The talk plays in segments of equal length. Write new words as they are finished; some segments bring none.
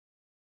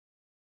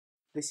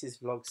This is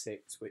vlog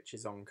 6, which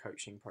is on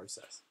coaching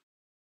process.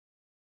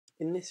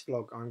 In this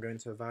vlog, I'm going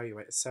to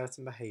evaluate a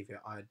certain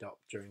behaviour I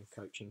adopt during a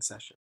coaching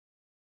session.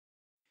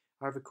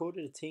 I've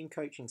recorded a team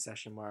coaching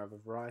session where I have a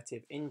variety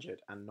of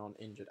injured and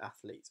non-injured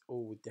athletes,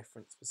 all with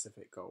different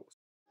specific goals.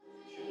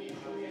 Make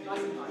sure you're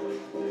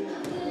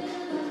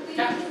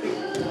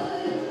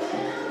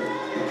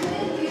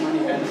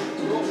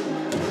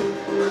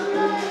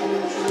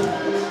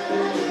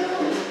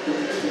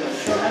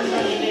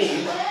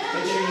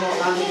not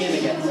landing in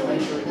again, so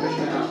make sure you're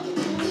pushing it out.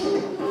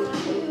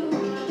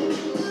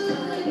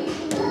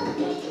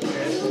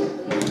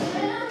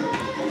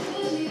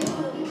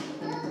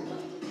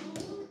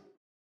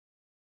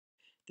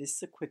 This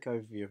is a quick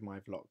overview of my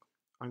vlog.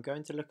 I'm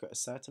going to look at a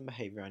certain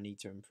behaviour I need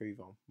to improve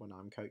on when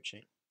I'm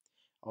coaching.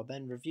 I'll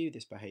then review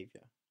this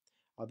behaviour.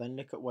 I'll then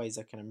look at ways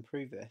I can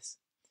improve this,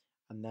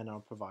 and then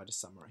I'll provide a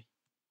summary.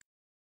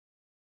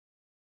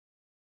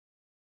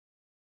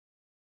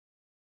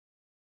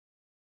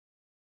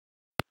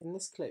 In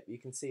this clip, you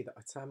can see that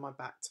I turn my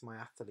back to my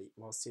athlete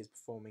whilst he is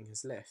performing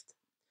his lift.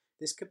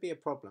 This could be a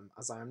problem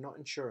as I am not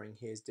ensuring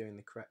he is doing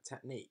the correct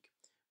technique,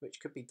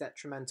 which could be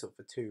detrimental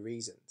for two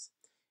reasons.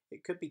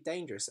 It could be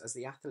dangerous as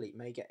the athlete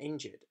may get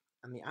injured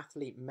and the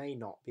athlete may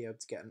not be able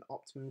to get an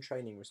optimum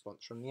training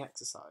response from the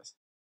exercise.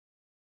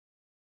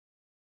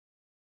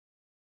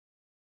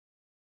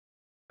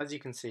 As you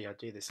can see, I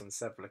do this on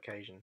several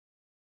occasions.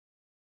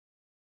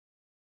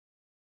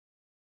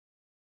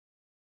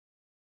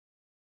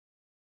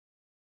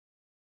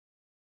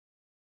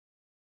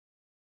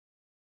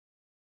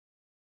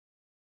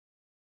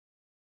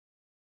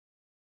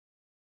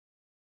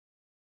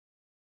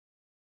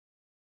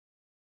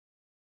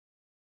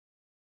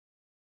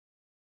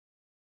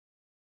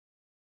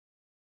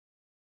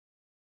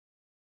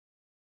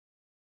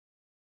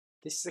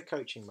 This is a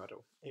coaching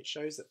model. It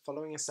shows that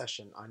following a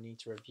session, I need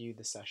to review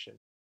the session.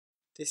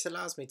 This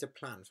allows me to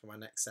plan for my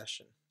next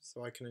session,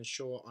 so I can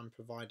ensure I'm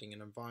providing an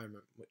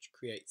environment which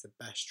creates the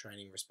best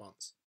training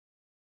response.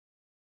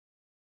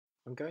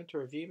 I'm going to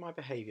review my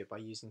behaviour by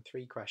using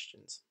 3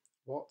 questions: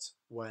 what,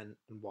 when,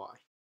 and why.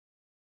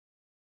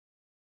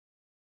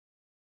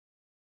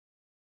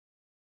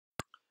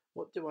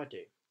 What do?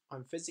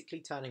 I'm physically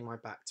turning my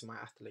back to my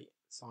athlete,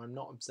 so I'm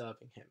not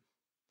observing him.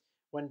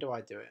 When do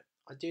I do it?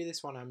 I do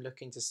this when I'm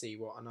looking to see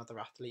what another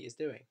athlete is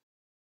doing.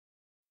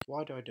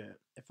 Why do I do it?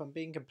 If I'm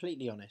being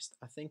completely honest,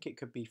 I think it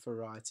could be for a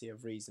variety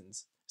of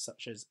reasons,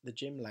 such as the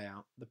gym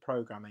layout, the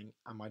programming,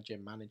 and my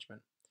gym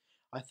management.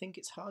 I think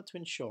it's hard to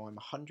ensure I'm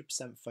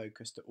 100%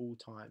 focused at all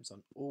times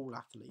on all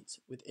athletes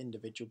with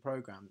individual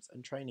programs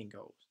and training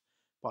goals,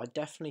 but I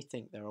definitely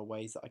think there are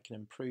ways that I can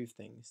improve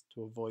things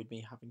to avoid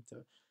me having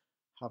to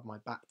have my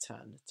back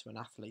turned to an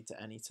athlete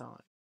at any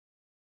time.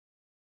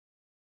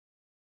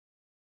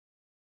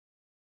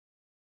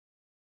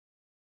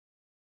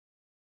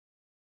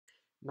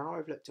 Now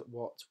I've looked at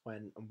what,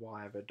 when, and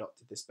why I've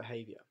adopted this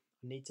behaviour,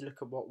 I need to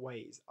look at what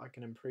ways I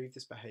can improve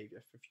this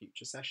behaviour for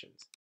future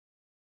sessions.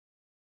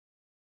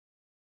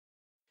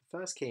 The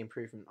first key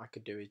improvement I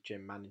could do is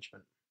gym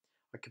management.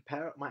 I could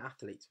pair up my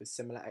athletes with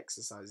similar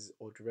exercises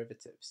or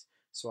derivatives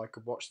so I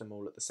could watch them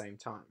all at the same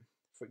time.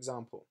 For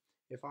example,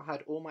 if I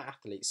had all my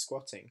athletes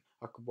squatting,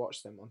 I could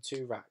watch them on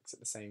 2 racks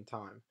at the same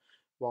time,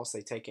 whilst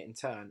they take it in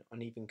turn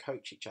and even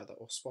coach each other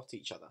or spot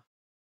each other.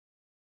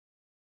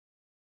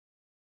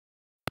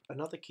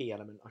 Another key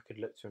element I could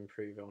look to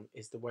improve on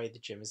is the way the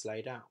gym is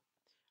laid out.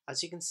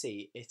 As you can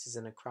see, it is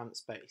in a cramped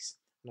space,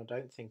 and I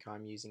don't think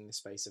I'm using the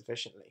space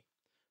efficiently.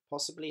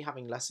 Possibly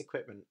having less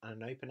equipment and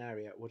an open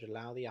area would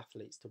allow the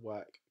athletes to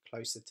work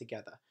closer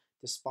together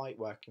despite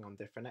working on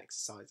different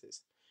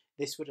exercises.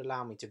 This would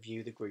allow me to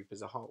view the group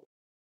as a whole.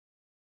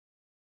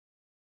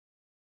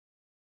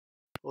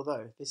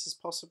 Although this is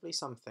possibly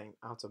something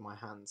out of my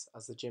hands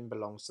as the gym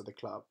belongs to the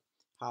club,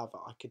 however,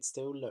 I could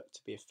still look to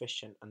be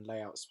efficient and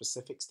lay out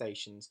specific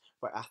stations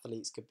where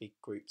athletes could be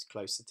grouped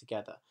closer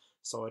together,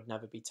 so I'd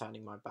never be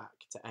turning my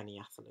back to any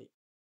athlete.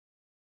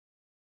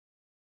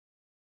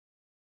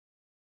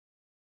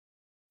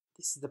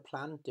 This is the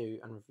plan,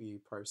 do and review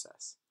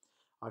process.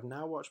 I've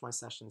now watched my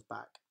sessions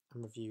back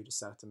and reviewed a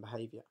certain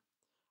behaviour.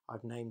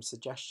 I've named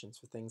suggestions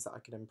for things that I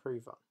could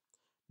improve on.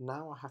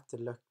 Now I have to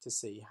look to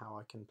see how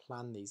I can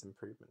plan these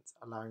improvements,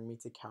 allowing me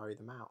to carry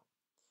them out,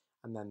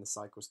 and then the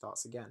cycle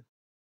starts again.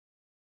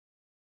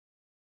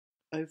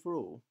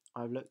 Overall,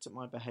 I've looked at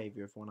my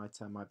behaviour of when I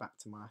turn my back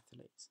to my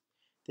athletes.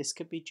 This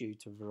could be due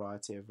to a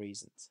variety of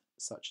reasons,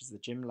 such as the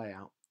gym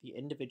layout, the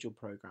individual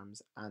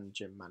programs, and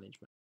gym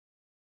management.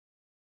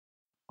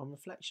 On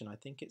reflection, I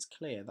think it's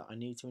clear that I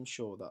need to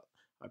ensure that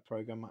I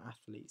program my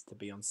athletes to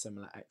be on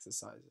similar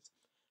exercises,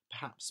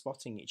 perhaps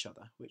spotting each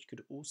other, which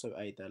could also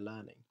aid their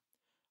learning.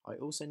 I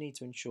also need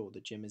to ensure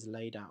the gym is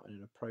laid out in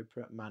an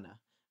appropriate manner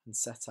and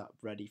set up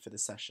ready for the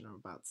session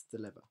I'm about to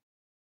deliver.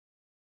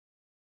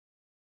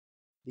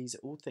 These are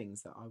all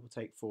things that I will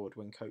take forward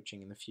when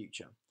coaching in the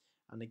future,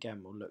 and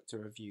again we'll look to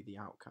review the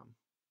outcome.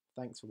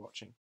 Thanks for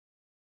watching.